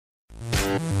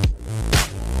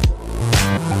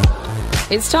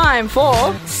It's time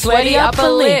for Sweaty Upper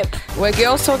Lip, where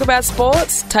girls talk about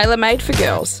sports tailor-made for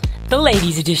girls. The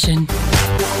ladies' edition.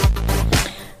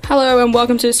 Hello and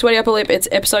welcome to Sweaty Upper Lip. It's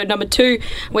episode number 2.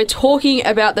 We're talking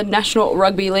about the National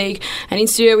Rugby League. And in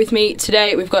studio with me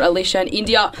today, we've got Alicia and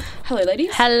India. Hello,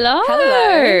 ladies. Hello.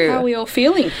 Hello. How are we all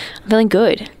feeling? I'm feeling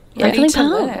good. Ready I'm to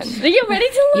feeling learn. pumped. Are you ready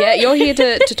to learn? Yeah, you're here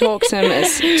to talk to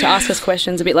ask us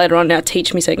questions a bit later on in our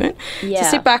Teach Me segment. Yeah.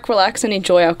 So sit back, relax and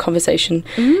enjoy our conversation,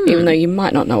 even though you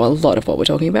might not know a lot of what we're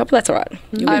talking about, but that's all right.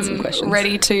 You'll get some questions. I'm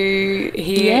ready to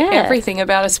hear everything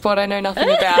about a sport I know nothing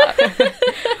about.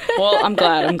 Well, I'm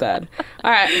glad. All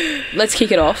right, let's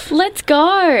kick it off. Let's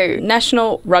go.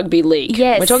 National Rugby League.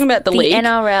 Yes. We're talking about the league.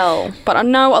 NRL. But I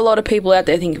know a lot of people out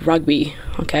there think rugby.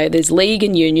 Okay, there's league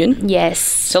and union. Yes.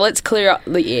 So let's clear up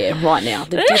the air right now.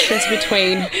 The difference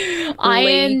between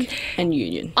league and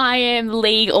union. I am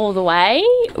league all the way.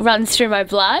 Runs through my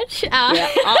blood. Yeah,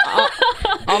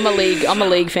 I'm a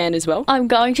league fan as well. I'm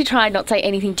going to try and not say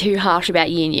anything too harsh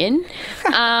about union.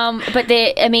 But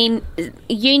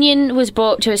union was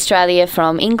brought to Australia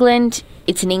from England.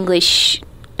 It's an English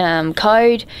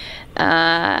code.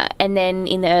 And then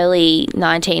in the early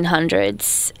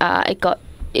 1900s,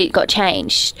 it got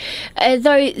changed.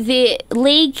 Though the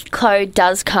league code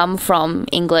does come from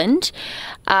England,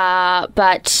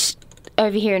 but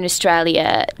over here in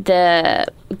Australia, the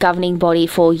governing body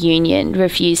for union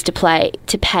refused to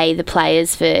pay the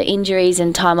players for injuries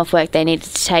and time off work they needed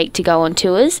to take to go on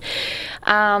tours.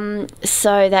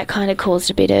 So that kind of caused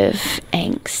a bit of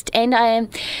angst. And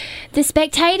the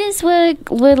spectators were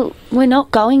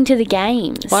not going to the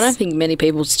games. Well, I don't think many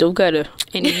people still go to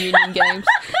any union games.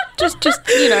 Just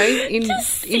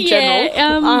in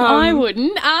general. I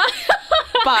wouldn't.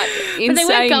 But in But they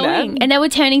saying weren't going, that, and they were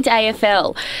turning to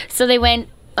AFL. So they went,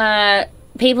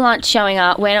 people aren't showing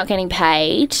up, we're not getting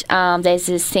paid. There's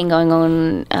this thing going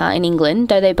on in England,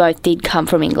 though they both did come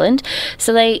from England.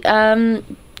 So they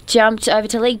jumped over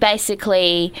to league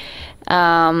basically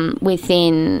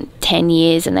within 10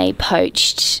 years, and they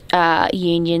poached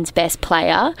Union's best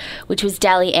player, which was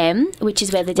Dally M, which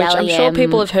is where the Dally M... Which I'm sure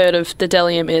people have heard of the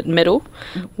Dally M medal,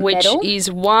 which is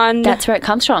one... That's where it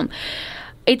comes from.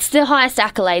 It's the highest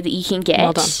accolade that you can get.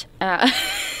 Well done.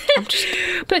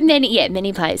 But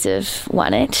many players have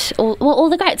won it. All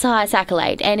the greats, the highest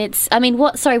accolade. And it's,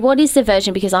 what is the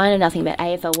version? Because I know nothing about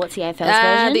AFL. What's the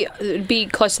AFL's version? It'd be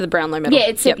close to the Brownlow medal.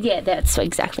 Yeah, that's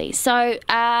exactly. So,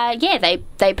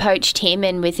 they poached him,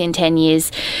 and within 10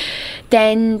 years,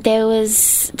 then there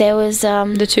was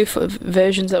the two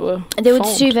versions that were There were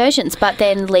formed. 2 versions, but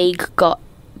then League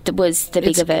was the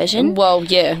bigger version. Well,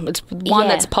 yeah, it's one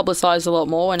that's publicised a lot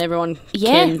more, and everyone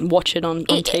can watch it on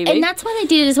TV. And that's why they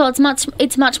did it as well.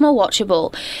 It's much more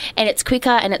watchable, and it's quicker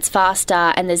and it's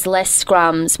faster, and there's less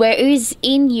scrums. Whereas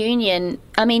in Union,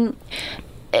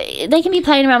 they can be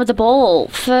playing around with the ball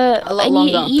for a lot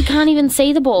longer. You can't even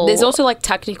see the ball. There's also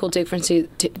tactical differences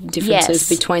Yes.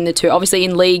 between the two. Obviously,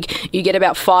 in league, you get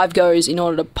about 5 goes in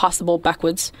order to pass the ball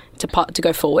backwards to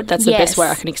go forward. That's the best way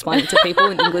I can explain it to people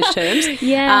in English terms.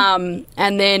 Yeah.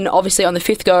 And then obviously on the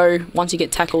 5th go, once you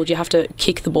get tackled, you have to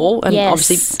kick the ball and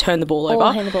obviously turn the ball over.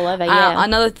 Or hand the ball over. Yeah.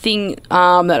 Another thing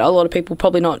that a lot of people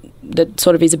probably not, that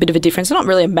sort of is a bit of a difference, not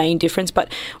really a main difference,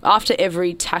 but after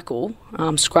every tackle,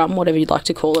 scrum, whatever you'd like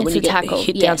to call it, It's when a you get tackle.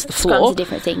 hit down to the floor. Scrum's a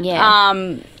different thing.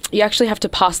 Yeah. You actually have to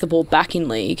pass the ball back in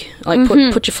league. Like,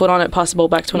 put your foot on it, pass the ball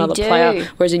back to another player.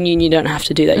 Whereas in union, you don't have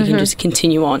to do that. You can just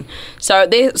continue on. So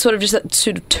they're sort of just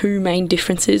sort of 2 main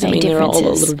differences. There are all a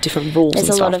little different rules There's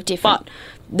and stuff. a lot of different... But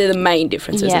they're the main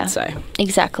differences, I'd say.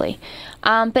 Exactly.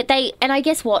 But I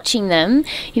guess watching them,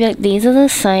 you're like, these are the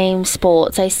same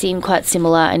sports. They seem quite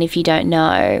similar. And if you don't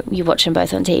know, you watch them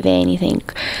both on TV and you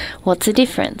think, what's the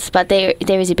difference? But there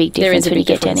is a big difference when you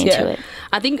get down into it.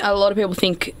 I think a lot of people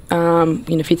think,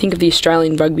 if you think of the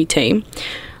Australian rugby team,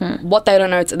 what they don't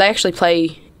know is they actually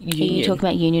play union. Are you talking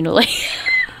about union or league?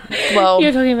 Well,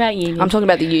 You're talking about union. I'm talking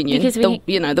about the union, because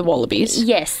the Wallabies.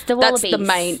 Yes, the Wallabies. That's the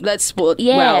main. That's what.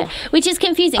 Yeah, well, which is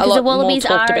confusing because the Wallabies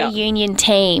are a union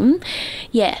team.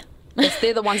 Yeah.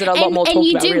 They're the ones that are a lot more talked about, And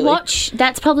you do really. watch...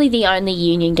 That's probably the only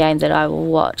union game that I will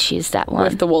watch is that one.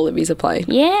 If the Wallabies are playing.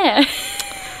 Yeah.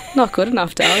 Not good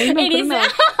enough, darling. Not good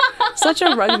enough. Such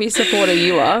a rugby supporter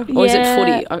you are. Or is it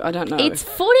footy? I don't know. It's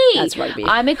footy. That's rugby.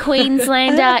 I'm a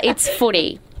Queenslander. It's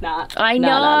footy. Nah. I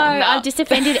know. I've just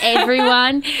offended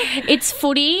everyone. It's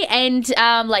footy, and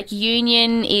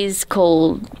union is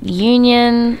called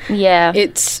union. Yeah.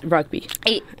 It's rugby.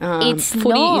 It's footy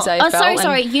not. is AFL.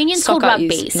 Sorry. Union's called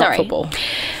rugby. Not football.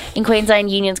 In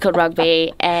Queensland, union's called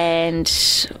rugby, and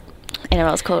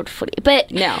NRL's called footy.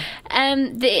 But now,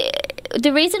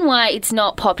 the reason why it's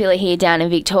not popular here down in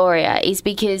Victoria is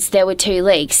because there were 2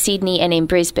 leagues, Sydney and in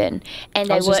Brisbane.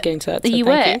 And I was just getting to that. So you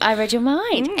were. I read your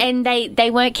mind. And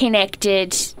they weren't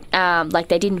connected, like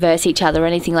they didn't verse each other or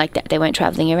anything like that. They weren't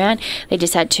travelling around. They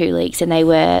just had 2 leagues and they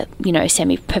were,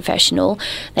 semi-professional.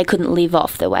 They couldn't live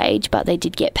off the wage, but they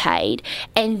did get paid.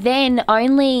 And then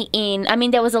only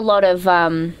there was a lot of...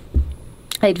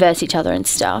 they'd verse each other and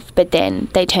stuff, but then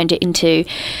they turned it into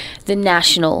the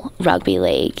National Rugby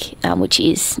League, which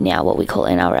is now what we call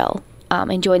NRL,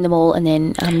 and joined them all, and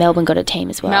then Melbourne got a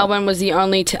team as well. Melbourne was the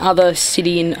only other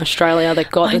city in Australia that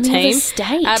got the team.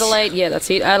 State. Adelaide, yeah, that's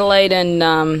it. Adelaide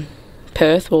and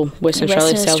Perth, or Western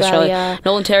Australia, South Australia.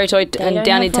 Northern Territory and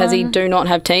down in Tassie do not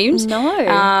have teams.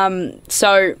 No.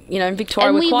 So,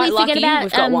 Victoria, we're quite lucky. Forget about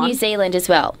we've got one. New Zealand as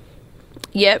well.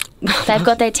 Yep. They've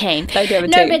got their team. They do have a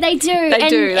team. No, but they do. They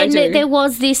do. There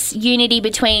was this unity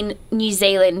between New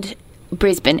Zealand,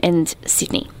 Brisbane and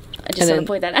Sydney. I just want to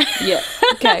point that out. Yeah.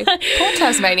 Okay. Poor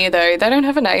Tasmania, though. They don't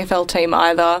have an AFL team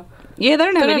either. Yeah, they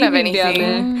don't have anything down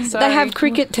there. So they have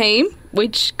cricket team,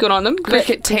 which, good on them.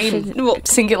 Cricket team,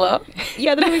 singular.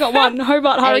 Yeah, they've only got one.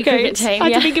 Hobart Hurricanes. Team, I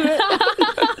had to think of it.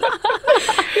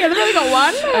 Yeah, they've only got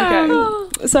one.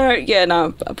 Okay. So, yeah,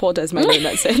 no, poor Tasmania in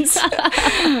that sense.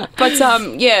 But,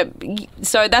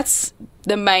 so that's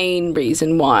the main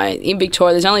reason why in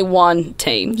Victoria there's only one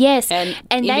team. Yes. And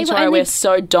in Victoria we're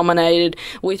so dominated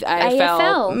with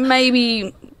AFL.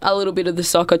 Maybe a little bit of the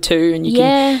soccer too, and you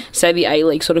can say the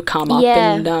A-League sort of come up,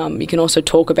 and you can also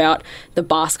talk about the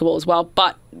basketball as well.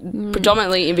 But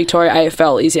predominantly in Victoria,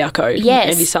 AFL is our code.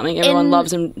 Yes. It is something everyone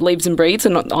loves and lives and breathes,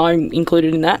 and I'm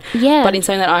included in that. Yeah. But in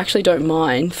saying that, I actually don't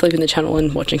mind flipping the channel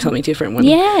and watching something different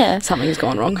when something's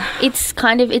gone wrong. It's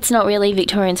not really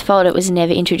Victorians' fault. It was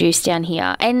never introduced down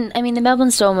here. And, I mean, the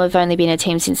Melbourne Storm have only been a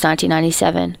team since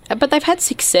 1997. But they've had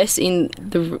success in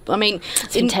the... I mean,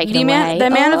 it's been taken the away. The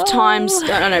amount of times...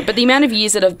 I don't know, but the amount of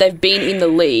years that they've been in the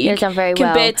league... They've done very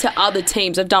well. Compared to other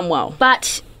teams, they've done well.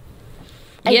 But...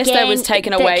 Yes, again, that was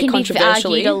taken away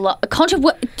controversially.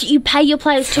 You pay your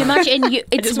players too much, and it's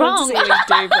wrong. I just want to see what you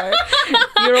do,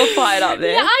 bro. You're all fired up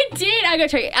there. Yeah, I did. I got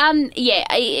to.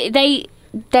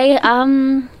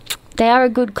 They are a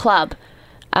good club.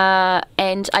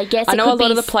 And I guess I know a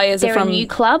lot of the players are from a new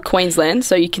club. Queensland,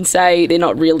 so you can say they're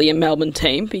not really a Melbourne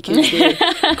team because they're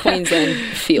Queensland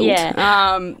field. Yeah.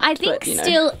 I think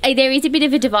still there is a bit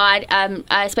of a divide,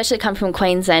 especially come from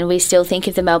Queensland. We still think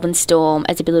of the Melbourne Storm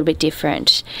as a little bit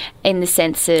different in the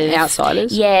sense of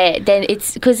outsiders. Yeah, then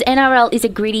it's because NRL is a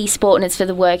gritty sport and it's for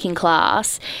the working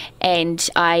class, and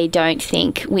I don't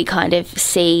think we kind of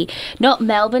see not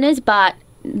Melbourners but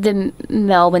the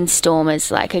Melbourne Storm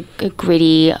is like a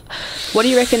gritty... What do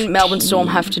you reckon Melbourne Storm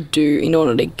have to do in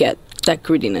order to get that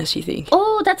grittiness, you think?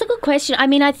 Oh, that's a good question. I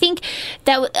mean, I think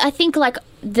like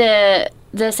the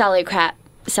salary cap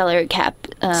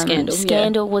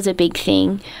scandal was a big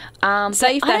thing.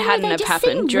 Say if that hadn't have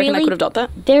happened, do you reckon they could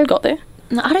have got there?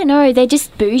 I don't know. They're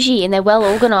just bougie and they're well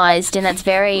organised, and that's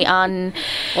very Well,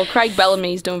 Craig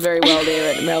Bellamy's doing very well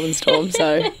there at the Melbourne Storm,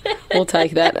 so we'll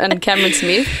take that. And Cameron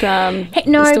Smith,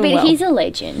 he's a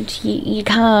legend. You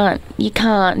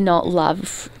can't not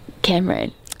love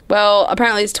Cameron. Well,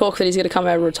 apparently there's talk that he's going to come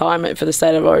out of retirement for the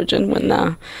State of Origin when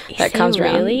that comes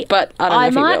around. But I don't know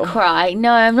if he will. I might cry.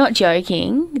 No, I'm not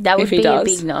joking. That would be a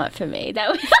big night for me.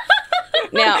 That would...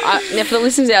 Now, for the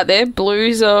listeners out there,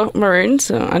 Blues or Maroons?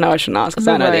 I know I shouldn't ask because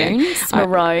I know they're...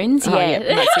 Maroons, yeah.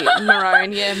 That's it.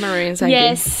 Maroons. Thank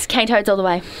yes, Cane Toads all the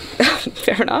way.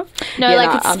 Fair enough. No,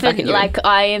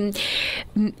 I am...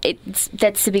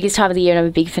 That's the biggest time of the year and I'm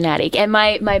a big fanatic. And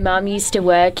my mum used to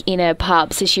work in a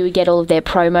pub, so she would get all of their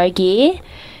promo gear.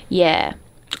 Yeah.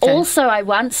 Okay. Also, I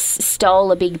once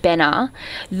stole a big banner,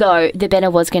 though the banner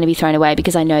was going to be thrown away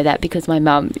because I know that because my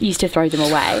mum used to throw them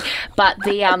away. But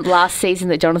the last season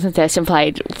that Jonathan Thurston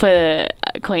played for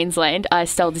Queensland, I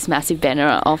stole this massive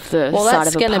banner off the side of a pub. Well,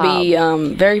 that's going to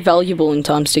be very valuable in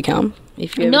times to come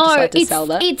if you ever decide to sell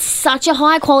that. It's such a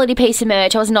high quality piece of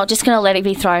merch. I was not just going to let it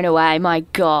be thrown away. My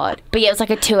God. But yeah, it was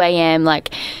like at 2 a.m,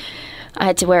 like... I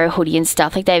had to wear a hoodie and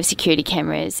stuff. Like, they have security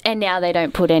cameras. And now they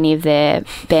don't put any of their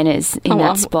banners in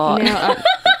that spot.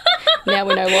 Now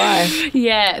we know why.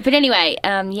 Yeah. But anyway,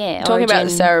 Talking about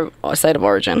the State of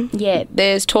Origin. Yeah.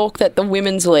 There's talk that the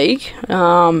Women's League is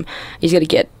going to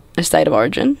get a State of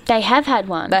Origin. They have had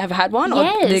one. They have had one?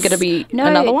 Yes. Or they're going to be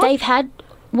another one? They've had...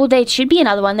 Well, there should be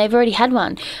another one. They've already had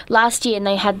one. Last year, and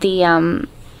they had the...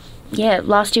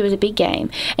 last year was a big game.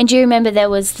 And do you remember there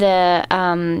was the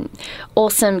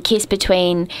awesome kiss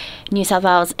between New South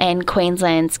Wales and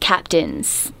Queensland's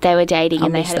captains? They were dating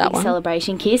and they had a big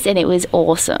celebration kiss, and it was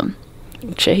awesome.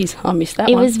 Jeez, I missed that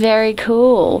It one. was very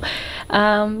cool.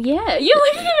 Yeah, you're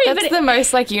looking at me. That's the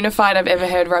most like unified I've ever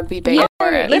heard rugby be. Yeah,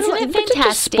 ever. isn't it But just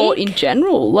fantastic? sport in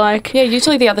general, like Yeah,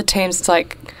 usually the other teams, it's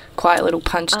like quite a little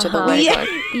punch to the leg. Yeah. Like,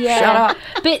 Yeah. shut up.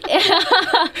 But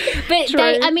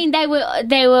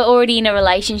they were already in a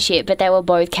relationship, but they were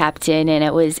both captain, and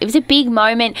it was a big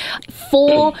moment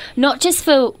for not just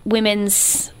for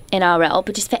women's NRL,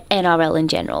 but just for NRL in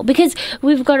general, because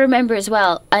we've got to remember as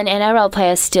well, an NRL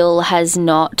player still has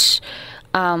not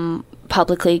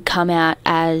publicly come out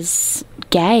as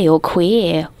gay or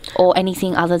queer or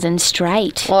anything other than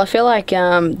straight. Well, I feel like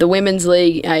the Women's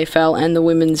League, AFL, and the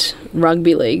Women's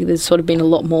Rugby League, there's sort of been a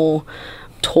lot more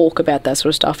talk about that sort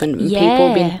of stuff, and people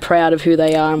have been proud of who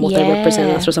they are and what they represent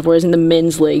and that sort of stuff, whereas in the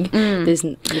Men's League, there's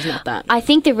not that. I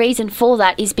think the reason for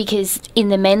that is because in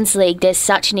the men's league there's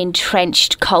such an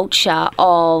entrenched culture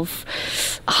of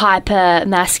hyper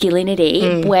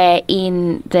masculinity, where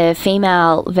in the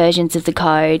female versions of the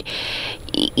code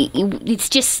it's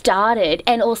just started,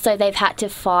 and also they've had to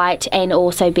fight and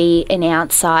also be an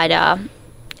outsider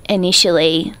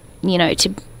initially, you know, to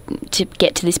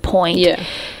get to this point. Yeah.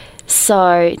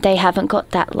 So they haven't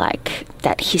got that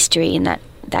that history and that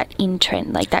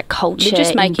in-trend, like that culture. They're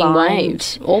just making imbibed.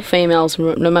 waves. All females,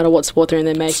 no matter what sport they're in,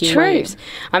 they're making true. waves.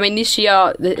 I mean, this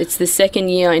year, it's the second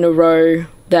year in a row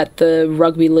that the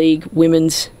Rugby League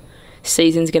women's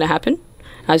season's going to happen.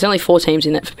 There's only 4 teams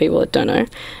in that for people that don't know.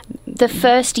 The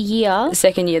first year. The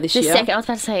second year this year. I was about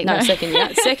to say. No, second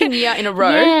year. Second year in a row.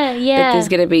 Yeah. That there's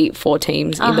going to be 4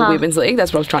 teams in the Women's League.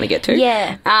 That's what I was trying to get to.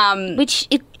 Yeah.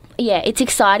 It's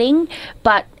exciting,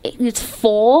 but it's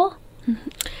 4.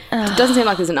 It doesn't seem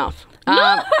like there's enough.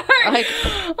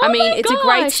 It's a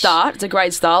great gosh. start. It's a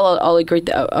great start. I'll agree.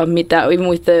 Admit that. Even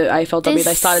with the AFLW,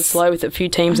 they started slow with a few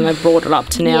teams, and they've brought it up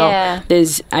to now.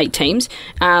 There's 8 teams.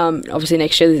 Obviously,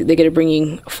 next year they're going to bring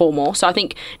in 4 more. So I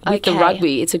think with the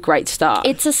rugby, it's a great start.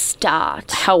 It's a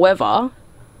start. However,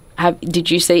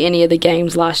 did you see any of the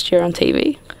games last year on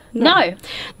TV? No.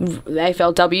 The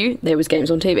AFLW, there was games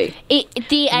on TV.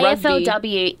 The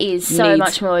AFLW is so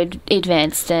much more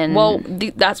advanced than... Well,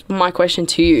 that's my question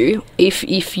to you.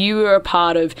 If you were a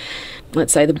part of,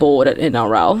 let's say, the board at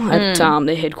NRL, at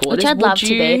their headquarters... Which I'd love to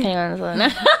be, if anyone's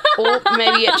listening. Or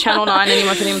maybe at Channel 9,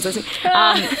 if anyone's listening.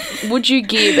 Would you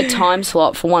give a time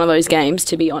slot for one of those games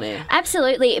to be on air?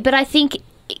 Absolutely, but I think...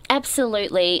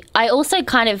 Absolutely. I also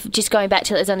kind of, just going back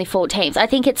to there's only 4 teams, I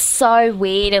think it's so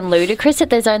weird and ludicrous that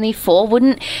there's only 4.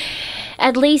 Wouldn't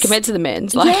at least... Compared to the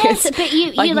men's. Yes, but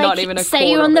you not even a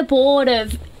say you're on the board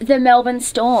of the Melbourne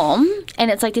Storm and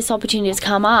it's like this opportunity has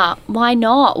come up. Why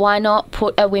not? Why not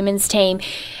put a women's team?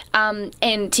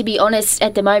 And to be honest,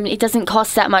 at the moment, it doesn't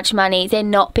cost that much money. They're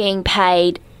not being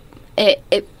paid...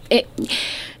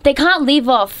 They can't live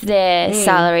off their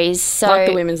salaries. So, like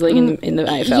the Women's League in the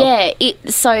AFL. Yeah,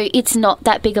 so it's not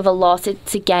that big of a loss.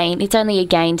 It's a gain. It's only a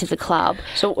gain to the club.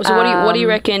 So what do you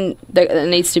reckon that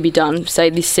needs to be done, say,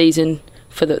 this season,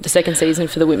 for the second season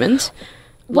for the women's?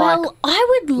 Well, I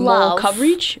would love... More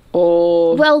coverage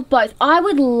or... Well, both. I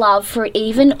would love for it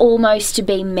even almost to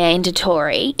be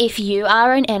mandatory. If you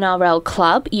are an NRL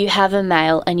club, you have a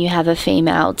male and you have a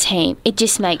female team. It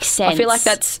just makes sense. I feel like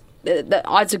that's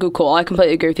a good call. I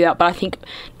completely agree with you, but I think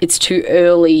it's too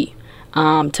early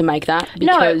to make that,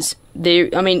 because I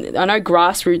know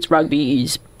grassroots rugby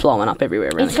is blowing up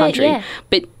everywhere around the country,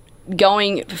 but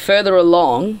going further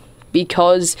along,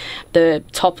 because the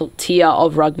top tier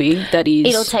of rugby, that is...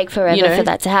 It'll take forever for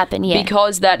that to happen, yeah.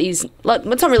 Because that is...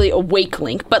 it's not really a weak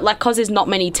link, but because there's not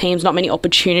many teams, not many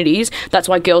opportunities, that's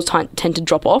why girls tend to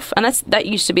drop off. And that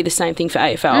used to be the same thing for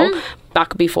AFL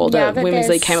back before the Women's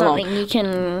League came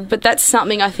along. But that's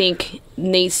something I think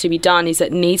needs to be done, is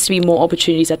that needs to be more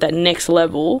opportunities at that next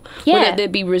level, whether there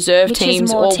be reserve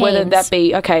teams or whether that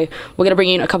be, okay, we're going to bring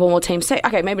in a couple more teams, say,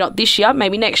 okay, maybe not this year,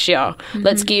 maybe next year,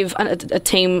 let's give a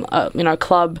team, a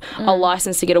club, a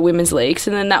license to get a women's league,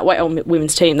 so then that way,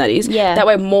 women's team that is, that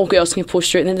way more girls can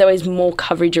push through it, and then there is more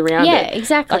coverage around it. Yeah,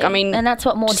 exactly. And that's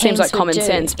what more teams seems like would common do.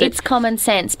 sense. It's common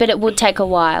sense, but it would take a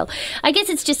while. I guess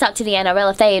it's just up to the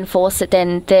NRL. If they enforce it,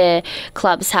 then the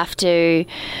clubs have to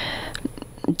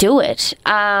do it.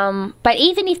 But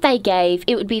even if they gave,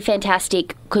 it would be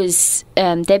fantastic, because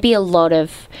there'd be a lot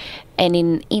of, and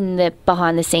in the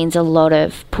behind the scenes, a lot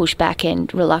of pushback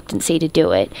and reluctancy to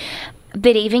do it.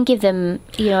 But even give them,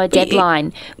 a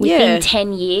deadline. Within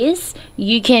 10 years,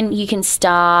 you can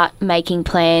start making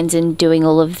plans and doing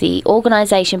all of the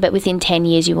organisation. But within 10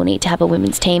 years, you will need to have a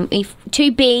women's team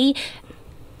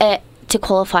to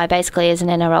qualify basically as an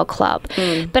NRL club.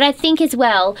 But I think as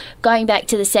well, going back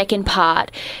to the second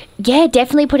part, Yeah,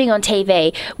 definitely putting on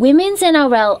TV. Women's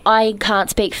NRL, I can't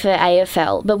speak for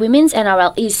AFL, but women's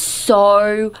NRL is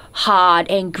so hard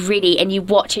and gritty, and you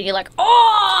watch it, you're like,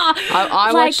 oh!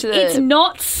 I like, watched it's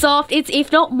not soft. It's,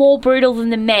 if not more brutal than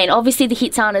the men. Obviously, the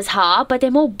hits aren't as hard, but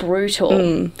they're more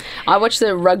brutal. I watched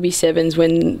the rugby sevens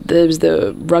when there was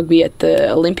the rugby at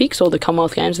the Olympics or the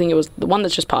Commonwealth Games. I think it was the one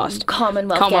that's just passed.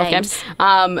 Commonwealth Games.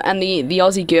 And the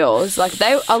Aussie girls, like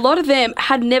a lot of them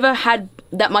had never had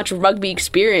that much rugby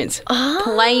experience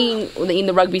playing in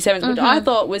the rugby sevens, which I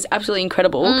thought was absolutely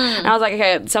incredible. And I was like,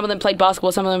 okay, some of them played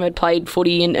basketball, some of them had played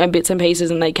footy and bits and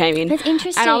pieces, and they came in. That's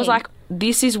interesting. And I was like,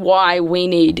 this is why we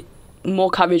need more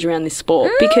coverage around this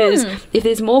sport, because if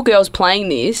there's more girls playing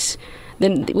this,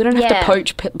 then we don't have to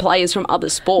poach players from other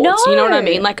sports. No. You know what I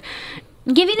mean? Like,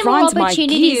 giving them more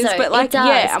opportunities, though, but like, it does.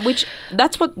 yeah, which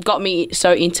that's what got me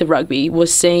so into rugby,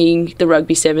 was seeing the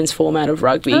rugby sevens format of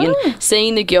rugby and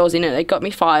seeing the girls in it. It got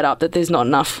me fired up that there's not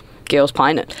enough girls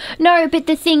playing it. No, but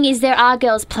the thing is, there are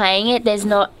girls playing it. There's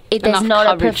not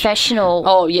a professional.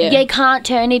 Oh, yeah. They can't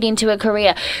turn it into a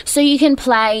career. So you can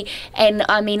play, and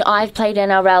I mean, I've played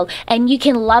NRL, and you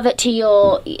can love it to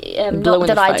your, not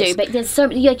that I do, but there's so,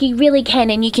 like, you really can,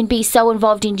 and you can be so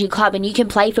involved in your club, and you can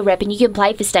play for rep, and you can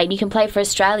play for state, and you can play for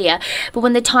Australia. But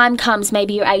when the time comes,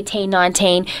 maybe you're 18,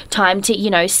 19, time to,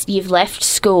 you've left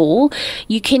school,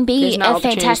 you can be a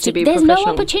fantastic. There's no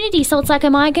opportunity. So it's like,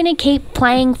 am I going to keep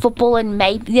playing football and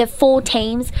maybe there are 4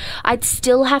 teams? I'd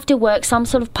still have to work some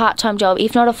sort of part-time job,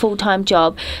 if not a full-time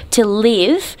job, to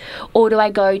live, or do I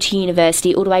go to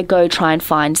university, or do I go try and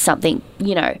find something,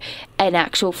 an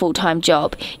actual full-time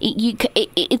job?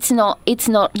 It's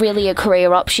not really a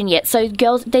career option yet. So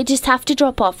girls, they just have to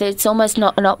drop off. It's almost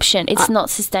not an option. It's not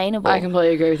sustainable. I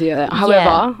completely agree with you there.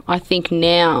 However, I think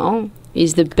now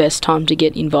is the best time to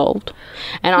get involved,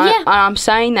 and I'm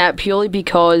saying that purely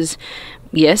because,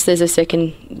 yes, there's a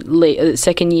second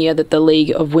year that the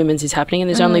League of Women's is happening, and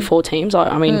there's only 4 teams.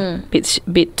 I mean,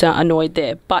 bit annoyed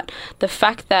there. But the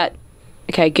fact that,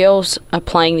 okay, girls are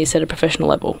playing this at a professional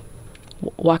level,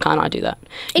 why can't I do that?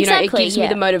 Exactly, it gives me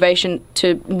the motivation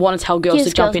to want to tell girls to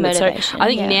jump in it. So I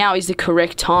think now is the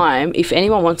correct time if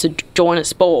anyone wants to join a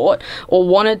sport or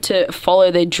wanted to follow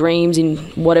their dreams in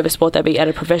whatever sport they be at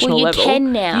a professional level.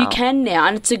 You can now,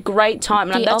 and it's a great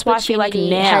time. And that's why I feel like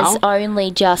now has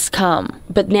only just come.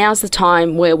 But now's the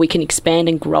time where we can expand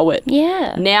and grow it.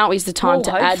 Yeah. Now is the time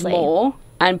to add more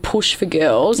and push for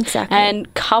girls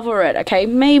and cover it. Okay,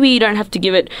 maybe you don't have to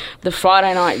give it the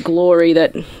Friday night glory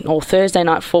or Thursday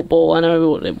night football. I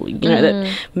know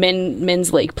that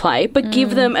men's league play, but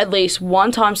give them at least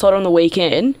one time slot on the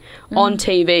weekend on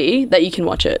TV that you can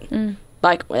watch it.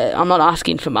 Like, I'm not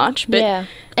asking for much, but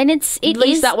and at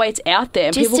least that way it's out there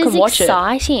and people can watch it. Just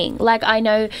exciting. Like, I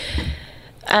know.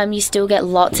 You still get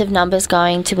lots of numbers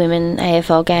going to women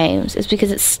AFL games. It's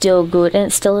because it's still good and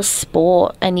it's still a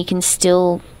sport, and you can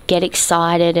still get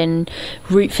excited and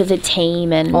root for the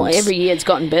team. And every year it's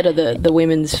gotten better, the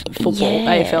women's football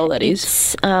AFL, that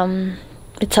is.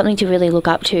 It's something to really look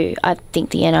up to. I think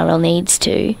the NRL needs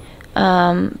to.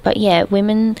 But yeah,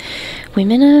 women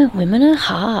are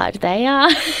hard. They are.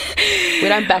 We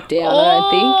don't back down, I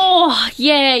don't think. Oh,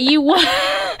 yeah,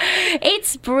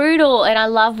 it's brutal, and I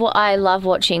love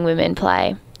watching women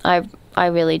play. I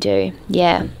really do.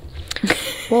 Yeah.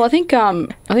 Well, I think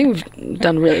we've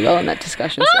done really well in that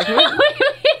discussion segment.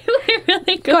 We're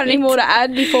really good. Got any more to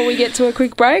add before we get to a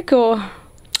quick break, or?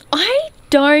 I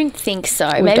don't think so.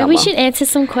 Maybe we should answer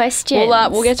some questions.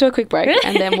 We'll get to a quick break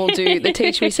and then we'll do the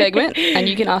Teach Me segment, and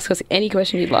you can ask us any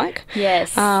question you'd like.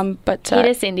 Yes. But hit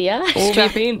us, India.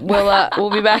 Strap in. We'll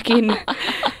be back in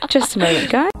just a moment,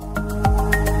 guys.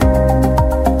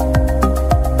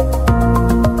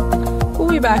 We'll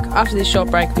be back after this short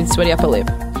break with Sweaty Upper Lip.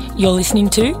 You're listening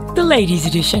to the Ladies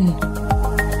Edition.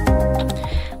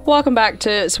 Welcome back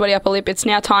to Sweaty Upper Lip. It's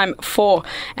now time for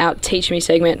our Teach Me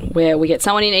segment, where we get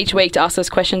someone in each week to ask us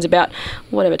questions about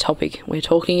whatever topic we're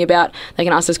talking about. They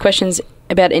can ask us questions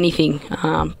about anything,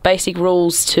 basic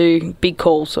rules to big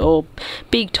calls or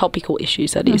big topical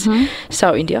issues, that is.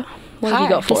 So, India, what have you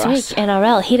got for us? This week,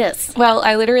 NRL, hit us. Well,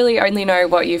 I literally only know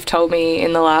what you've told me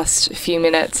in the last few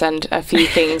minutes and a few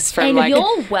things from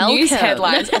news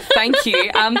headlines. Thank you.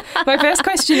 My first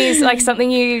question is something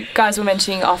you guys were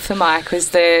mentioning off the mic was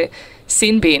the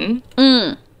sin bin.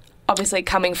 obviously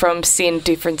coming from sin,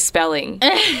 different spelling,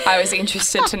 I was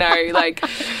interested to know, like...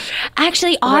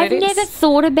 Actually, I've never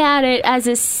thought about it as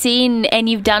a sin, and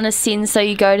you've done a sin, so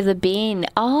you go to the bin.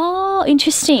 Oh,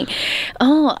 interesting.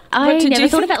 Oh, I never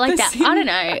thought about it like that. I don't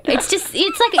know. It's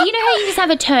like, you know how you just have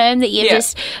a term that you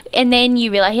just... And then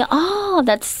you realise,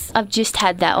 I've just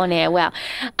had that on air. Wow.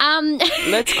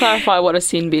 Let's clarify what a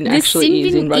sin bin actually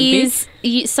is in rugby.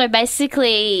 So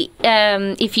basically,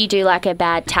 if you do like a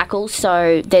bad tackle,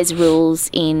 so there's rules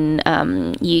in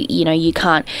you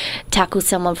can't tackle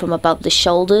someone from above the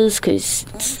shoulders because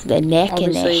it's their neck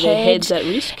Obviously and their head's at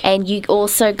risk, and you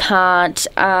also can't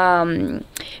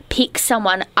pick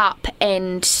someone up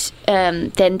and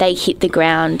then they hit the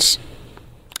ground.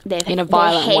 In a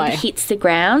violent way. Their head hits the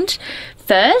ground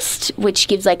first, which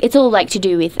gives it's all to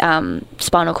do with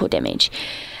spinal cord damage.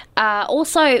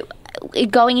 Also,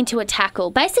 going into a tackle,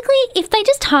 basically, if they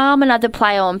just harm another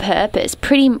player on purpose,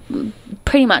 pretty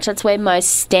much that's where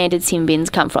most standard sin bins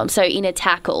come from. So in a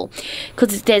tackle,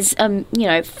 because there's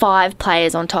 5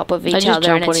 players on top of each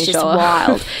other and it's just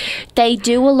wild. They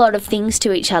do a lot of things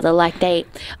to each other. A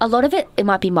lot of it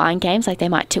might be mind games, like they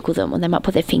might tickle them or they might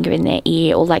put their finger in their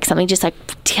ear or something just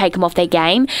take them off their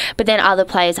game. But then other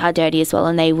players are dirty as well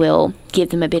and they will give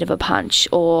them a bit of a punch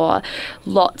or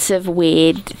lots of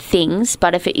weird things.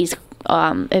 But if it is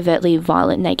overtly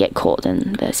violent and they get caught,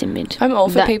 then they're sin binned. I'm all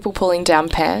for people pulling down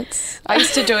pants. I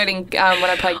used to do it when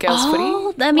I played girls footy.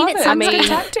 I mean, it's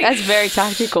tactic. That's very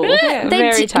tactical.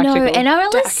 Very tactical. No,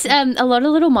 NRL a lot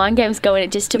of little mind games go in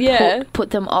it just to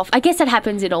put them off. I guess that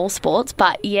happens in all sports,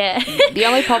 but yeah. The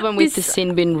only problem with the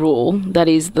sin bin rule, that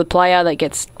is the player that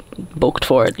gets booked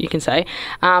for it, you can say,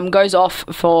 goes off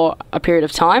for a period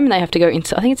of time and they have to go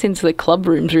into, I think it's into the club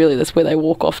rooms really, that's where they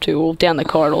walk off to, or down the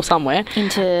corridor somewhere.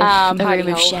 Into a room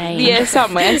of shame. Yeah,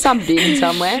 somewhere, some bin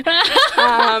somewhere.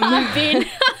 Bin.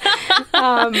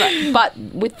 But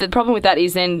with the problem with that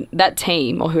is then that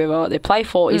team or whoever they play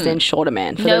for is then short a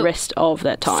man for the rest of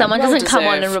that time. Someone doesn't come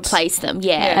on and replace them.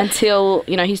 Yeah. Until,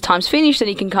 his time's finished and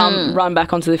he can come run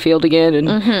back onto the field again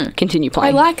and continue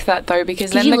playing. I like that though,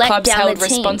 because then the club's held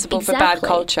responsible for bad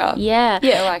culture. Yeah.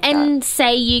 Yeah, I like and that.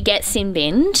 say you get sin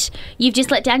binned, you've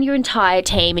just let down your entire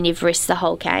team and you've risked the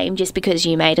whole game just because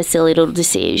you made a silly little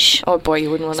decision. Oh boy, you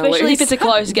wouldn't want to lose. Especially if it's a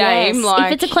close game. Yes.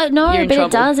 If it's a close, but trouble.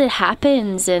 it does. It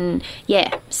happens, and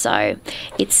so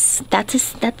that's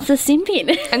a sin bin.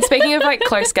 And speaking of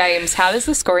close games, how does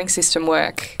the scoring system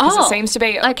work? Because it seems to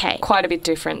be quite a bit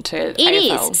different to AFL.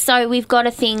 It is. So we've got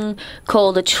a thing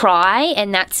called a try,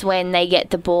 and that's when they get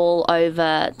the ball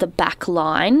over the back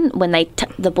line, when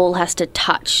the ball has to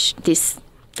touch this.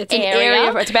 It's an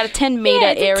area. It's about a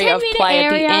 10-metre area of play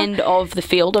at the end of the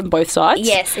field on both sides.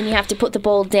 Yes, and you have to put the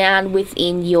ball down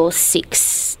within your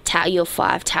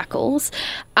 5 tackles.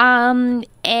 And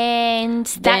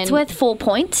that's worth 4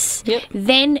 points. Yep.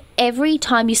 Then every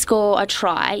time you score a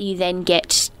try, you then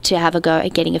get to have a go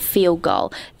at getting a field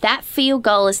goal. That field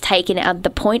goal is taken at the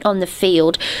point on the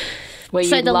field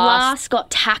so the last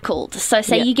got tackled. So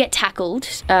say you get tackled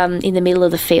in the middle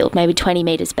of the field, maybe 20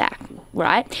 metres back,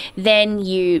 right? Then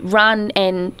you run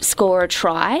and score a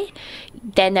try.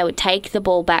 Then they would take the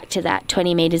ball back to that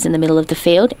 20 metres in the middle of the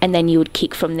field and then you would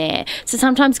kick from there. So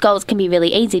sometimes goals can be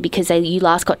really easy because you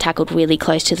last got tackled really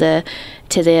close to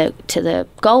the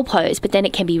goal post, but then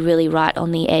it can be really right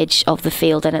on the edge of the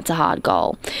field and it's a hard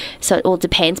goal. So it all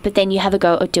depends, but then you have a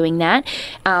go at doing that.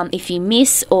 If you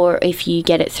miss or if you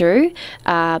get it through,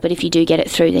 but if you do get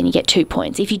it through, then you get 2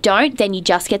 points. If you don't, then you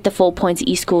just get the 4 points that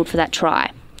you scored for that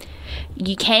try.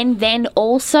 You can then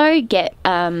also get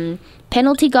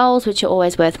penalty goals, which are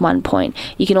always worth 1 point.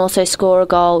 You can also score a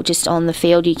goal just on the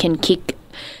field. You can kick...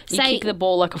 You kick the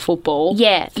ball like a football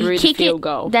through the field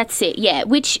goal. That's it, yeah.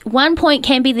 Which 1 point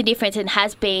can be the difference and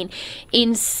has been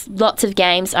in lots of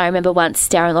games. I remember once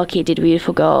Darren Lockyer did a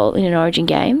beautiful goal in an Origin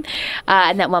game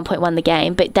and that 1 point won the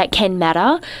game. But that can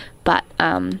matter. But...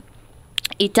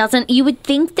 it doesn't. You would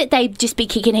think that they'd just be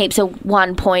kicking heaps of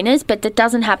 1-pointers, but that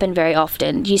doesn't happen very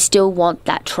often. You still want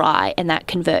that try and that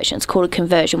conversion. It's called a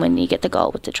conversion when you get the goal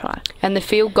with the try. And the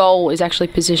field goal is actually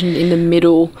positioned in the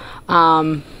middle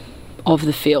of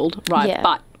the field, right? Yeah.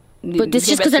 But it's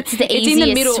just because that's the easiest in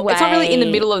the middle, way. It's not really in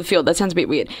the middle of the field. That sounds a bit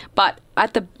weird. But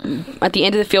at the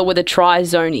end of the field where the try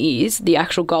zone is, the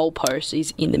actual goal post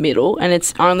is in the middle, and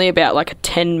it's only about a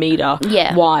 10-metre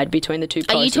wide between the two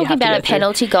posts. Are you talking about a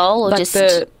penalty goal or just...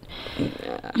 if you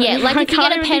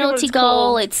get a penalty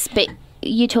goal, it's...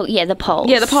 You talk, the poles.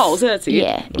 Yeah, the poles. That's it.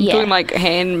 Yeah, I'm doing like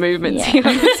hand movements. Yeah.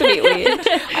 It's a bit weird.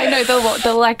 I know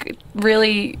the like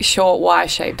really short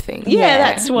Y-shaped thing. Yeah,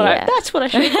 that's what I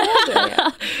should have called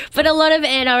it. But a lot of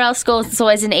NRL scores, it's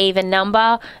always an even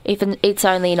number. It's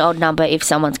only an odd number if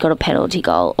someone's got a penalty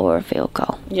goal or a field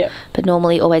goal. Yeah. But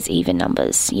normally always even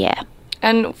numbers. Yeah.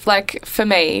 And, like, for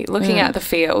me, looking at the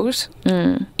field,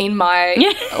 in my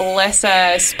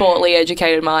lesser sportly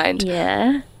educated mind,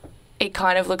 it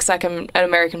kind of looks like an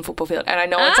American football field. And I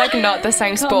know it's, like, not the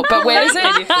same sport, but where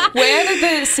do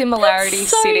the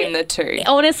similarities sit in the two?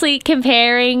 Honestly,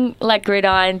 comparing, like,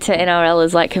 gridiron to NRL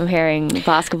is like comparing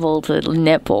basketball to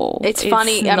netball. It's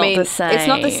funny. It's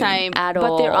not the same at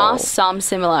all. But there are some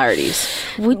similarities.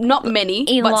 Not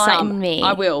many, but some. Me.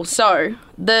 I will. So...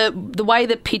 The way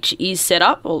the pitch is set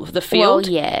up, or the field,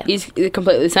 is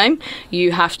completely the same.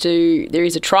 There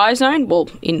is a try zone. Well,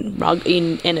 in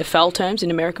NFL terms, in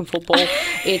American football,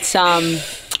 it's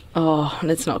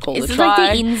it's not called a try.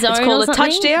 Like the end zone. It's called a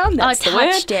touchdown. That's the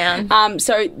word. Touchdown.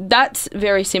 So that's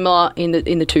very similar in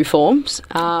the two forms.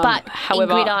 But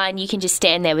however, in gridiron, you can just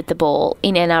stand there with the ball.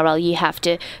 In NRL, you have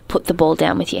to put the ball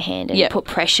down with your hand and put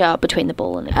pressure between the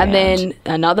ball and the ground. And then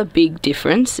another big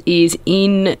difference is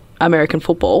in American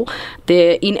football,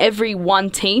 in every one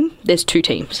team, there's two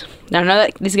teams. Now, I know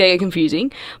that this is going to get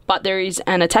confusing, but there is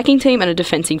an attacking team and a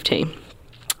defensive team.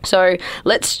 So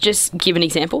let's just give an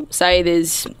example. Say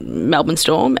there's Melbourne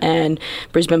Storm and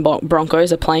Brisbane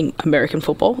Broncos are playing American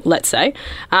football, let's say.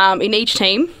 In each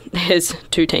team, there's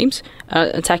two teams,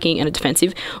 attacking and a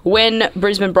defensive. When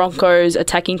Brisbane Broncos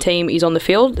attacking team is on the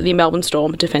field, the Melbourne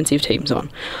Storm defensive team's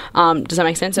on. Does that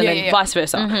make sense? And then vice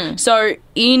versa. Mm-hmm. So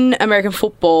in American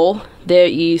football, there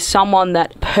is someone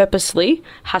that purposely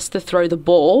has to throw the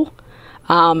ball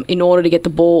in order to get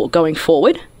the ball going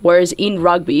forward, whereas in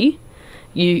rugby...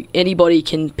 anybody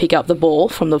can pick up the ball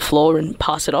from the floor and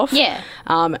pass it off. Yeah.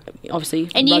 Obviously,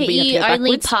 and rugby, you have to go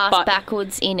only backwards, pass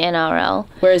backwards in NRL.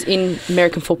 Whereas in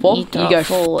American football, you go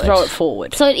forward. Throw it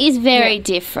forward. So it is very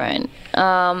different.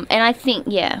 And I think,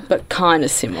 but kind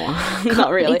of similar.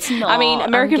 Not really. It's not. I mean,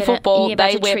 American football,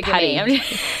 they wear padding.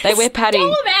 They wear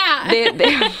padding. Stop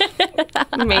out!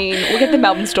 I mean, we'll get the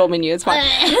Melbourne Storm in you. It's fine.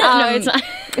 No, it's fine.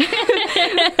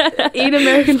 In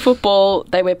American football,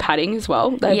 they wear padding as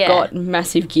well. They've got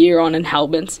massive gear on and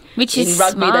helmets. Which is in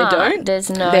rugby, smart. they don't.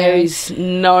 There is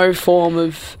no form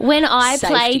of When I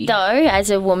safety. played, though, as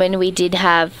a woman, we do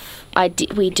have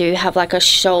like a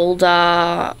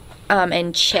shoulder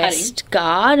and chest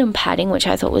guard and padding, which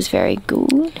I thought was very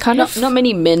good. Not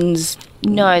many men's.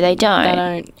 No, they don't. They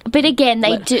don't. But again,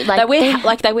 they do.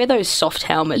 Like, they wear those soft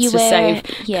helmets to save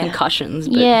concussions.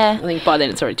 But I think by then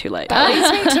it's already too late. That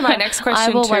leads me to my next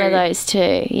question. I wore one of those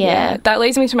too. Yeah. That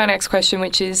leads me to my next question,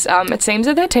 which is, it seems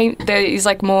that there is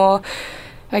like more,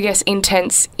 I guess,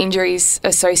 intense injuries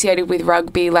associated with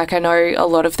rugby. Like I know a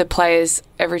lot of the players,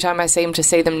 every time I seem to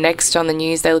see them next on the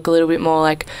news, they look a little bit more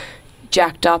like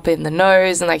jacked up in the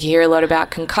nose, and like you hear a lot about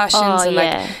concussions and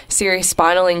like serious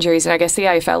spinal injuries. And I guess the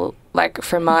AFL, like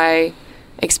from my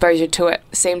exposure to it,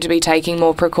 seem to be taking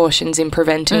more precautions in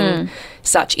preventing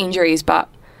such injuries. But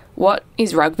what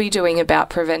is rugby doing about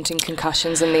preventing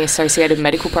concussions and the associated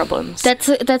medical problems? That's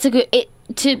a good...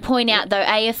 to point out, though,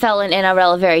 AFL and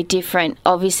NRL are very different,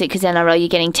 obviously, because NRL you're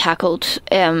getting tackled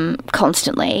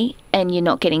constantly and you're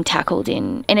not getting tackled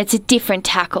in... And it's a different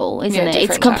tackle, isn't it?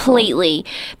 It's completely...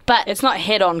 But it's not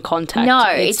head-on contact. No,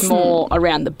 it's more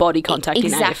around the body contact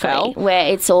in AFL. Where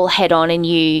it's all head-on and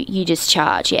you just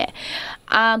charge,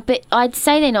 but I'd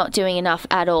say they're not doing enough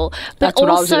at all. But that's what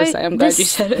I was going to say. I'm glad you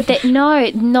said it. No,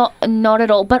 not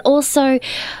at all. But also,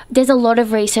 there's a lot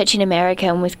of research in America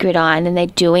and with gridiron, and they're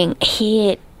doing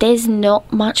here. There's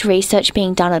not much research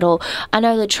being done at all. I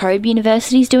know La Trobe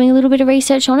University is doing a little bit of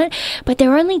research on it, but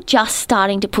they're only just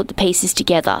starting to put the pieces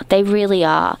together. They really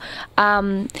are.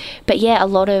 But yeah, a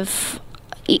lot of...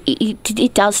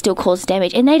 It does still cause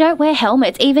damage, and they don't wear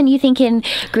helmets. Even you think in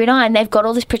gridiron they've got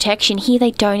all this protection, here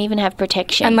they don't even have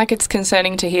protection. And like, it's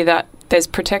concerning to hear that there's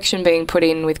protection being put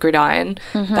in with gridiron.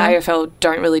 The AFL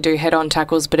don't really do head-on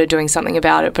tackles, but are doing something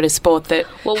about it. But a sport that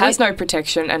has no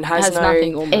protection and has no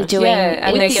nothing almost.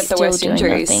 And they get the worst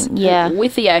injuries. Nothing. Yeah.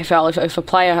 With the AFL, if a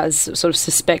player has sort of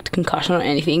suspect concussion or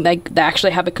anything, they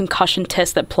actually have a concussion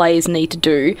test that players need to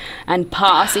do and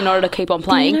pass in order to keep on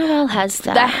playing. The NRL has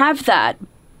that. They have that,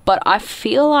 but I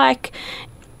feel like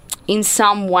in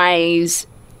some ways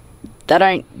they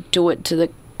don't do it to the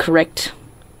correct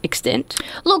extent?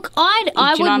 Look,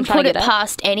 I wouldn't put it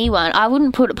past anyone. I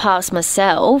wouldn't put it past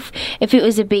myself. If it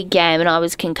was a big game and I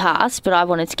was concussed, but I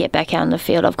wanted to get back out on the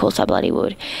field, of course I bloody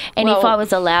would. And if I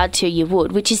was allowed to, you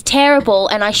would, which is terrible,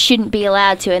 and I shouldn't be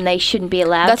allowed to, and they shouldn't be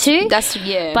allowed to.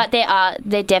 But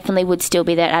there definitely would still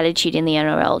be that attitude in the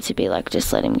NRL to be like,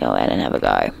 just let him go out and have a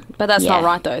go. But that's not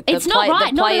right, though. It's not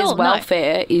right. The players'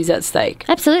 welfare is at stake.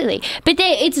 Absolutely. But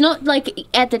it's not like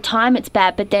at the time it's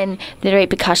bad, but then the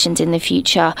repercussions in the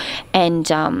future and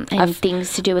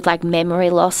things to do with like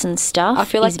memory loss and stuff. I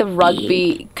feel like the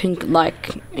rugby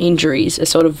injuries are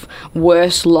sort of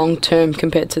worse long term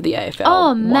compared to the AFL.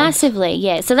 Oh, massively,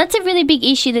 yeah. So that's a really big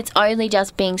issue that's only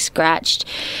just being scratched,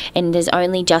 and there's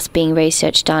only just being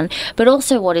research done. But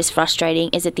also, what is frustrating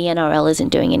is that the NRL isn't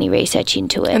doing any research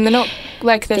into it, and they're not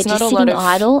like there's not a lot of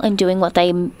idle and doing what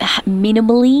they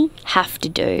minimally have to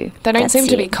do. They don't seem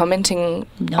to be commenting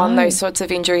on those sorts of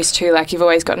injuries too. Like you've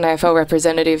always got an AFL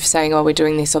representative saying, "Oh, we're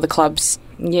doing this," or the club's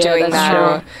doing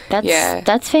that.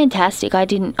 That's fantastic. I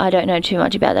don't know too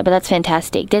much about that, but that's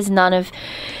fantastic. There's none of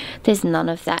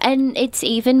that, and it's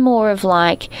even more of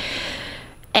like,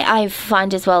 I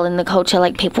find as well in the culture,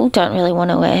 like people don't really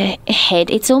want to wear a head.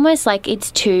 It's almost like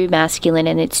it's too masculine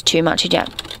and it's too much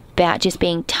about just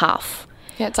being tough.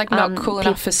 Yeah, it's like not cool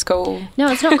enough for school.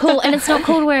 No, it's not cool, and it's not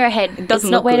cool to wear a head. It's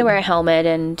not wear to wear a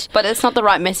helmet, but it's not the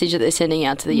right message that they're sending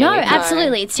out to the young. No,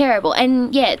 absolutely, it's terrible.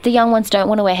 And yeah, the young ones don't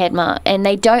want to wear headmat, and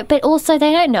they don't. But also,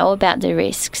 they don't know about the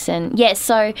risks, and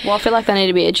so. Well, I feel like they need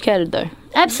to be educated, though.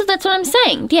 Absolutely, that's what I'm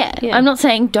saying. Yeah. I'm not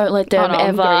saying don't let them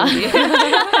ever.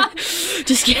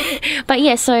 Just kidding. But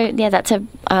that's a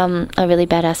really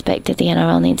bad aspect that the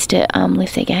NRL needs to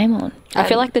lift their game on. I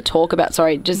feel like the talk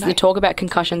about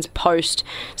concussions post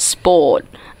sport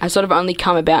has sort of only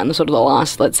come about in the sort of the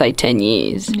last, let's say, 10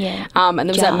 years. Yeah. And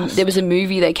there was a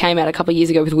movie that came out a couple of years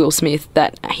ago with Will Smith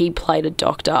that he played a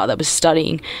doctor that was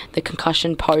studying the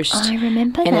concussion post. I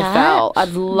remember NFL.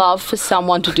 I'd love for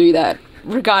someone to do that.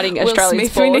 Regarding Australian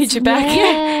sports. We need you back.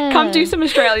 Yeah. Come do some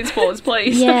Australian sports,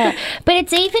 please. Yeah. But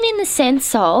it's even in the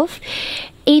sense of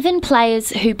even players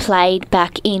who played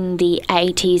back in the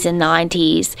 80s and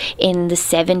 90s, in the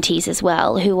 70s as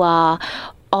well, who are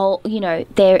all,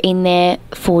 they're in their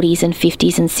 40s and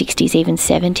 50s and 60s, even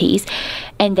 70s,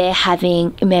 and they're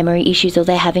having memory issues or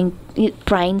they're having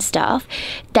brain stuff,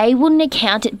 they wouldn't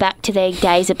account it back to their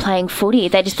days of playing footy.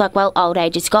 They're just like, well, old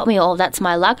age has got me, or that's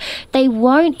my luck. They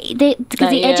won't, because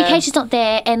the education's not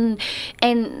there, and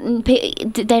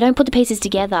they don't put the pieces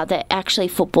together that actually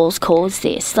football's caused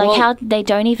this. Like, how they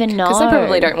don't even know. Because they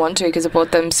probably don't want to, because it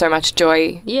brought them so much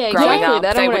joy growing up.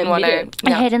 They wouldn't want to.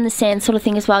 A head in the sand sort of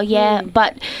thing as well,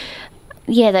 but...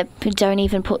 Yeah, they don't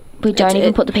even put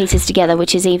the pieces together,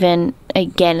 which is even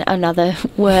again another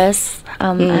worse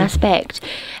aspect.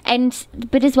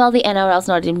 But as well, the NRL's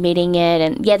not admitting it,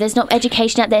 and there's not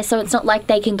education out there, so it's not like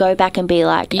they can go back and be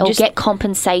like, get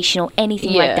compensation or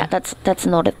anything like that. That's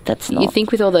not. You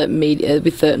think with all the media,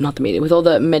 with all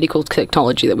the medical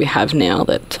technology that we have now,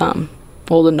 that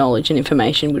all the knowledge and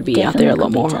information would be definitely out there a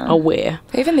lot more aware.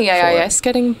 Even the AIS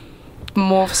getting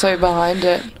more so behind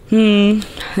it.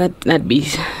 That'd be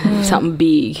something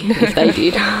big if they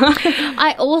did.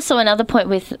 I also, another point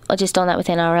with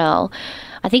NRL,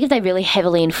 I think if they really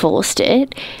heavily enforced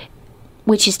it,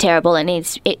 which is terrible, and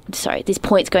this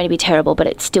point's going to be terrible, but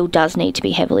it still does need to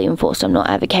be heavily enforced. I'm not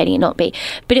advocating it not be.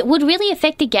 But it would really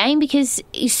affect the game, because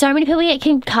so many people get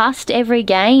concussed every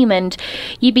game, and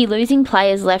you'd be losing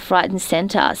players left, right and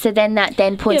centre. So then that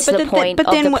points to the point of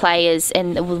the players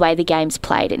and the way the game's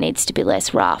played. It needs to be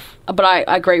less rough. But I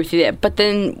agree with you there. But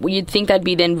then you'd think they'd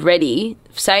be then ready.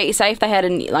 Say if they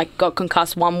hadn't got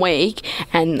concussed 1 week,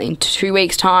 and in 2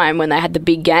 weeks' time when they had the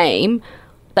big game,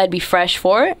 they'd be fresh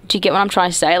for it. Do you get what I'm trying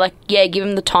to say? Give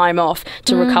them the time off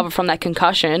to recover from that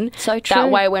concussion. So true. That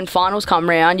way, when finals come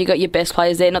around, you got your best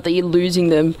players there. Not that you're losing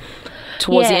them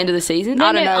towards the end of the season.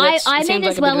 I don't know. I meant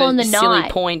as well on the silly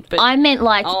night. Point, but I meant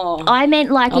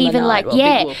you'd be like,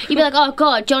 oh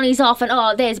God, Johnny's off,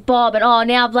 and there's Bob, and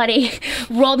now bloody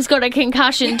Rob's got a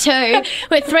concussion too.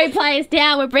 We're 3 players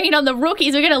down. We're bringing on the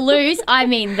rookies. We're going to lose. I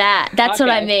mean that. That's what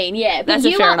I mean. Yeah, but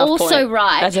you are also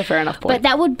right. That's a fair enough point. But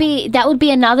that would be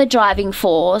another driving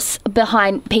force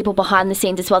behind people behind the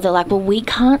scenes as well. They're like, well, we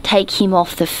can't take him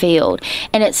off the field,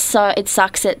 and it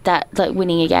sucks that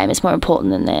winning a game is more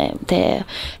important than their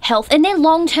health and their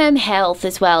long-term health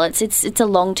as well. It's a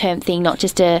long-term thing, not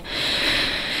just a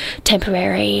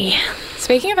temporary.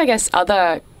 Speaking of, I guess,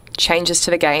 other changes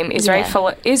to the game, Israel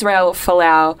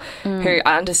Folau, who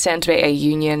I understand to be a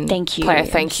union player,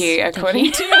 thank you,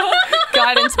 according to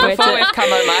guidance before we've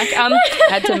come on, Mike.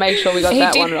 Had to make sure we got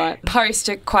that one right. He did post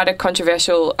quite a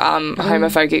controversial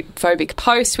homophobic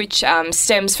post, which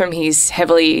stems from his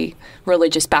heavily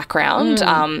religious background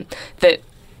that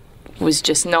was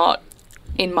just not,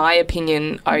 in my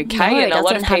opinion, okay, and a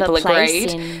lot of people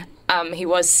agreed. He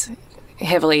was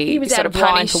heavily sort of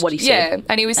punished for what he said.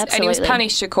 And he was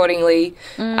punished accordingly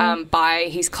by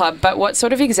his club. But what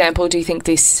sort of example do you think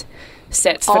this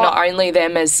sets for not only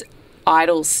them as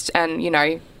idols and, you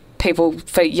know, people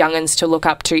for young'uns to look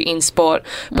up to in sport,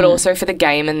 but also for the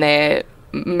game and their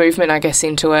movement, I guess,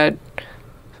 into a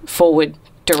forward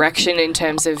direction in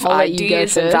terms of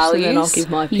ideas and values? And then I'll give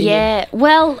my opinion. Yeah,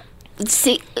 well,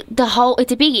 see,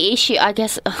 it's a big issue, I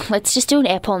guess. Let's just do an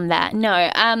ep on that.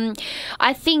 No,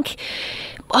 I think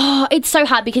it's so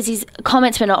hard because his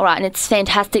comments were not right, and it's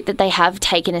fantastic that they have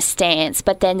taken a stance,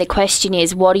 but then the question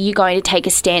is, what are you going to take a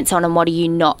stance on and what are you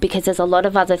not? Because there's a lot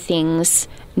of other things,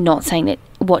 not saying that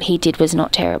what he did was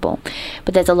not terrible,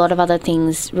 but there's a lot of other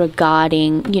things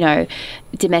regarding, you know,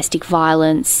 domestic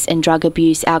violence and drug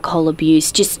abuse, alcohol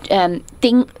abuse, just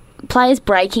players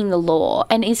breaking the law,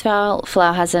 and Israel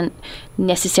Folau hasn't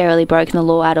necessarily broken the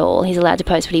law at all. He's allowed to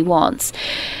post what he wants.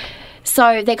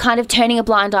 So they're kind of turning a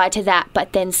blind eye to that,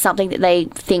 but then something that they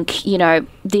think, you know,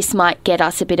 this might get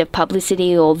us a bit of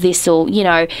publicity, or this, or, you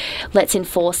know, let's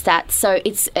enforce that. So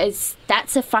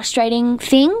that's a frustrating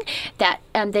thing, that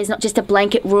there's not just a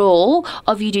blanket rule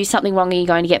of you do something wrong and you're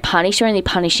going to get punished, or only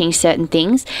punishing certain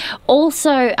things.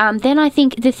 Also, then I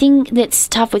think the thing that's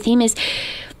tough with him is,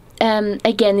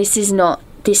 again, this is not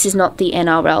the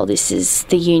NRL, this is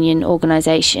the union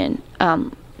organisation,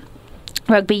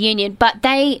 rugby union, but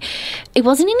it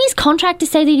wasn't in his contract to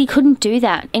say that he couldn't do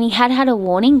that, and he had a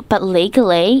warning, but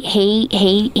legally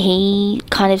he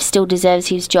kind of still deserves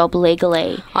his job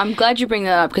legally. I'm glad you bring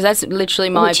that up, because that's literally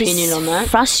my opinion on that.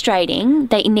 Frustrating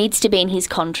that it needs to be in his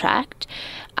contract,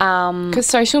 because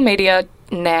social media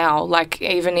now, like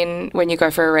even when you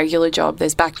go for a regular job,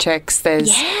 there's back checks,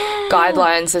 there's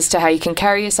guidelines as to how you can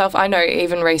carry yourself. I know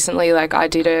even recently, like I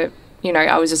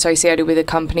was associated with a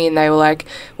company, and they were like,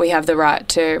 we have the right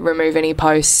to remove any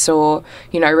posts or,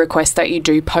 you know, request that you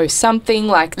do post something.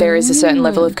 Like, there is a certain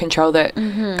level of control that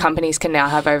companies can now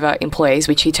have over employees,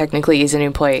 which he technically is an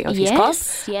employee of his club.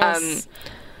 Yes.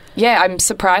 I'm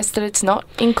surprised that it's not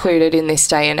included in this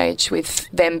day and age, with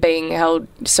them being held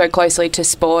so closely to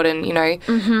sport and, you know,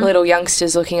 little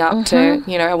youngsters looking up to,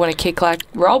 you know, I want to kick like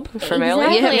Rob from earlier.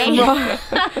 Exactly. Yeah,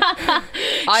 from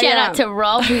Rob. Shout out to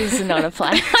Rob, who's not a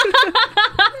player.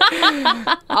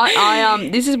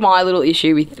 This is my little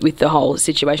issue with the whole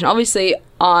situation. Obviously,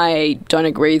 I don't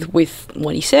agree with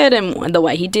what he said and the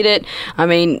way he did it. I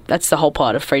mean, that's the whole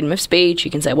part of freedom of speech.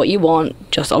 You can say what you want,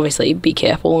 just obviously be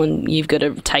careful, and you've got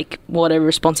to take whatever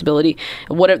responsibility,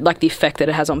 whatever, like the effect that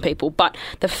it has on people. But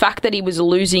the fact that he was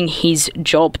losing his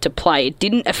job to play, it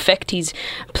didn't affect his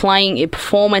playing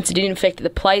performance. It didn't affect the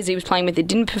players he was playing with. It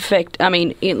didn't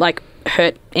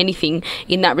hurt anything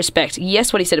in that respect.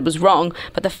 Yes, what he said was wrong,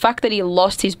 but the fact that he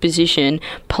lost his position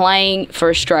playing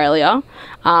for Australia,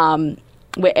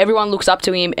 where everyone looks up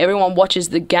to him, everyone watches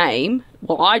the game.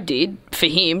 Well, I did for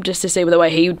him, just to see the way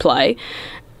he would play.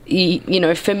 You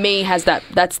know, for me, that's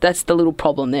the little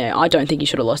problem there. I don't think he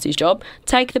should have lost his job.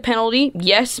 Take the penalty,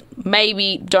 yes.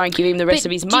 Maybe don't give him the rest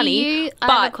of his money. I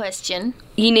have a question.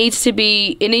 It needed to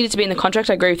be in the contract.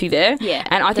 I agree with you there. Yeah,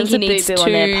 and I think he needs to.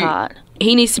 On their part.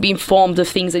 He needs to be informed of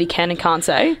things that he can and can't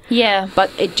say. Yeah,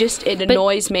 but it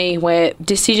annoys me where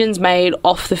decisions made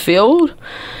off the field.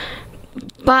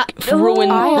 But ruin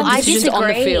decisions on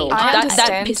the field.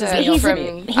 That pisses me off.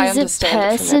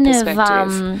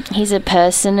 He's a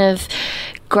person of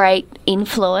great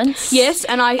influence. Yes,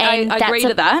 and I agree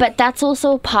to that. But that's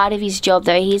also part of his job,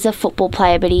 though. He's a football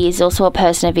player, but he is also a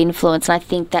person of influence, and I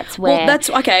think that's where. Well, that's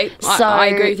okay. So I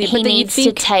agree with you. He needs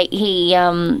to take.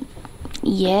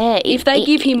 If they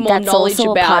give him more knowledge about that's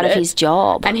also part of his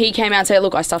job, and he came out and said,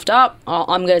 "Look, I stuffed up.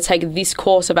 I'm going to take this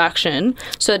course of action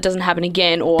so it doesn't happen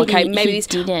again." Or but maybe he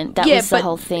didn't. That was the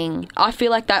whole thing. I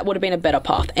feel like that would have been a better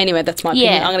path. Anyway, that's my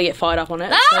opinion. I'm going to get fired up on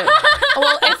it.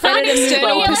 Well, from an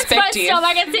external perspective,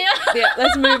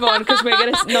 let's move on, because we're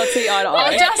going to not see eye to eye.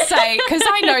 I'll just say, because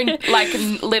I know like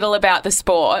little about the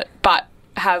sport, but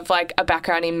have like a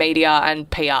background in media and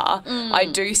PR. I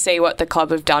do see what the club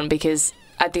have done, because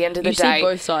at the end of the day, see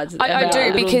both sides. I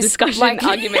do, because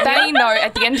argument. They know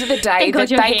at the end of the day that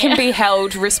they can be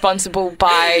held responsible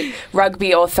by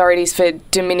rugby authorities for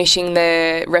diminishing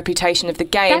the reputation of the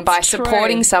game by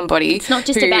supporting somebody. It's not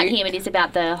just about him; it is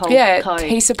about the whole code.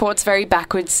 He supports very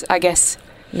backwards, I guess,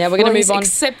 Now we're going to move on.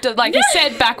 Accepted, like you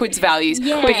said, backwards values.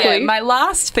 Yeah. But yeah, my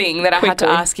last thing that I had to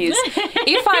ask is,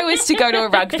 if I was to go to a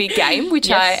rugby game, which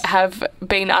I have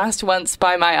been asked once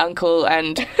by my uncle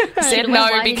and said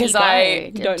no because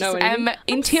I don't know am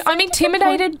I'm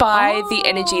intimidated by the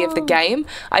energy of the game.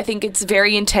 I think it's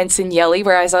very intense and yelly,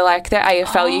 whereas I like the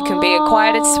AFL. You can be a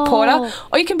quieter supporter,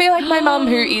 or you can be like my mum,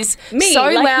 who is so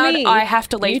loud I have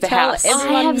to leave the house.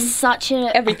 I have such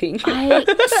a... Everything.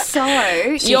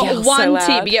 You're one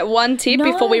tip. You get one tip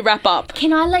before we wrap up.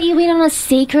 Can I let you in on a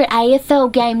secret?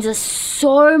 AFL games are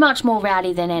so much more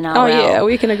rowdy than NRL. Oh, yeah,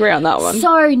 we can agree on that one.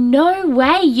 So, no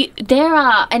way.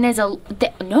 Oh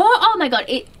my God.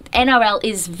 NRL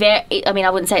is very... I mean, I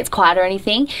wouldn't say it's quiet or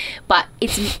anything, but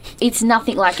it's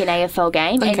nothing like an AFL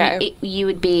game. Okay. And you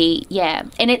would be... Yeah.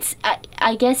 And it's...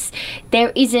 I guess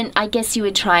there isn't... I guess you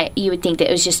would think that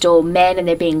it was just all men and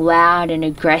they're being loud and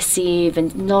aggressive,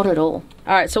 and not at all.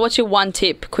 All right, so what's your one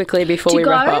tip quickly before we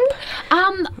wrap up?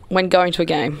 When going to a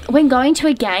game. When going to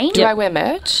a game... Do I wear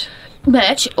merch?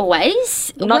 Merch,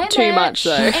 always. Not too much,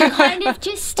 though. And kind of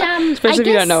just... Especially if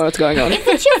you don't know what's going on. If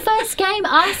it's your first game,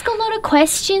 ask a lot of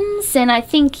questions. And I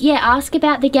think, ask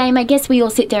about the game. I guess we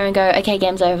all sit there and go, okay,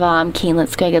 game's over, I'm keen,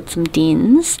 let's go get some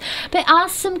dins. But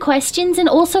ask some questions. And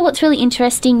also what's really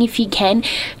interesting, if you can,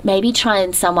 maybe try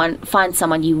and find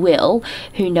someone you will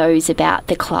who knows about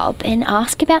the club, and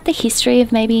ask about the history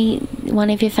of maybe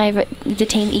one of your the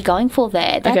team that you're going for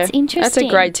there. That's interesting. That's a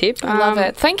great tip. I love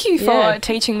it. Thank you for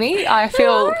teaching me. I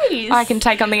feel I can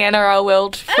take on the NRL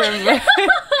world from where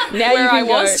I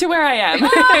was to where I am.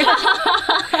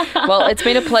 Well, it's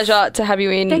been a pleasure to have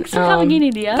you in. Thanks for coming in,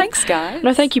 India. Thanks, guys.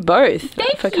 No, thank you both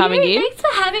for coming in. Thanks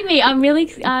for having me. I'm really...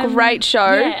 Great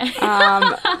show.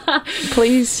 Yeah.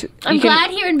 Please. I'm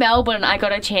glad here in Melbourne I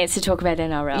got a chance to talk about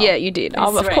NRL. Yeah, you did. I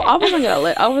wasn't gonna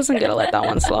let that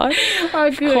one slide. Oh,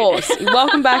 good. Of course.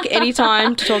 Welcome back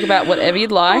anytime to talk about whatever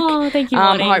you'd like. Oh, thank you,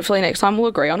 Bonnie. Hopefully next time we'll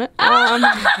agree on it.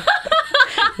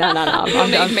 No. You'll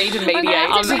need me to mediate.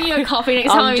 I'm bring you a coffee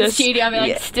next time I'm in the studio. I'll be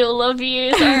like, still love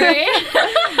you. Sorry.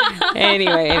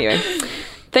 Anyway.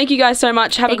 Thank you guys so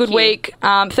much. Have a good week.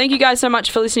 Thank you guys so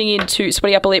much for listening in to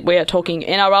Spotty Upper Lip. We are talking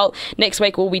NRL. Next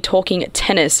week we'll be talking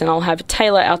tennis, and I'll have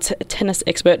Taylor, our tennis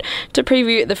expert, to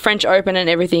preview the French Open and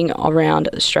everything around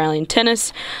Australian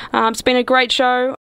tennis. It's been a great show.